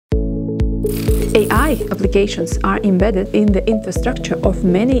AI applications are embedded in the infrastructure of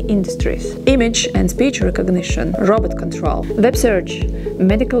many industries. Image and speech recognition, robot control, web search,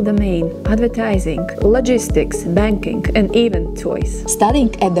 medical domain, advertising, logistics, banking, and even toys.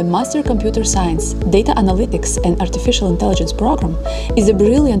 Studying at the Master Computer Science, Data Analytics and Artificial Intelligence program is a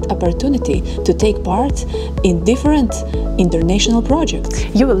brilliant opportunity to take part in different international projects.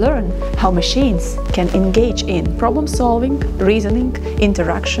 You will learn how machines can engage in problem-solving, reasoning,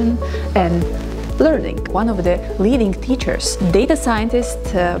 interaction, and learning. One of the leading teachers, data scientist,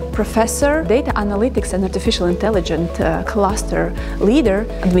 professor, data analytics and artificial intelligence cluster leader,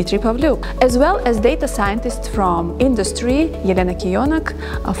 Dmitry Pavlyuk, as well as data scientists from industry, Yelena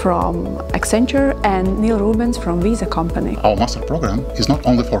Kiyonak from Accenture and Neil Rubens from Visa company. Our master program is not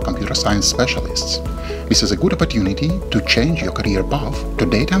only for computer science specialists. This is a good opportunity to change your career path to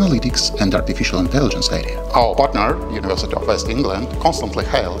data analytics and artificial intelligence area. Our partner, University of West England, constantly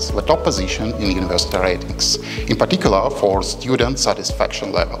hails the top position in university ratings, in particular for student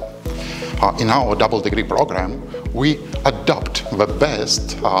satisfaction level. In our double degree program, we adopt the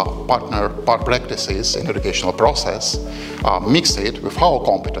best partner practices in educational process, mix it with our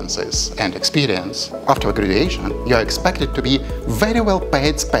competencies and experience. After graduation, you are expected to be very well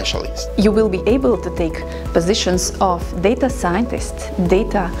paid specialist. You will be able to take positions of data scientist,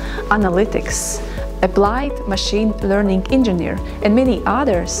 data analytics, applied machine learning engineer, and many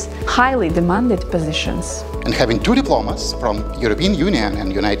others highly demanded positions. And having 2 diplomas from European Union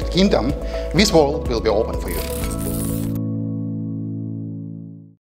and United Kingdom, this world will be open for you.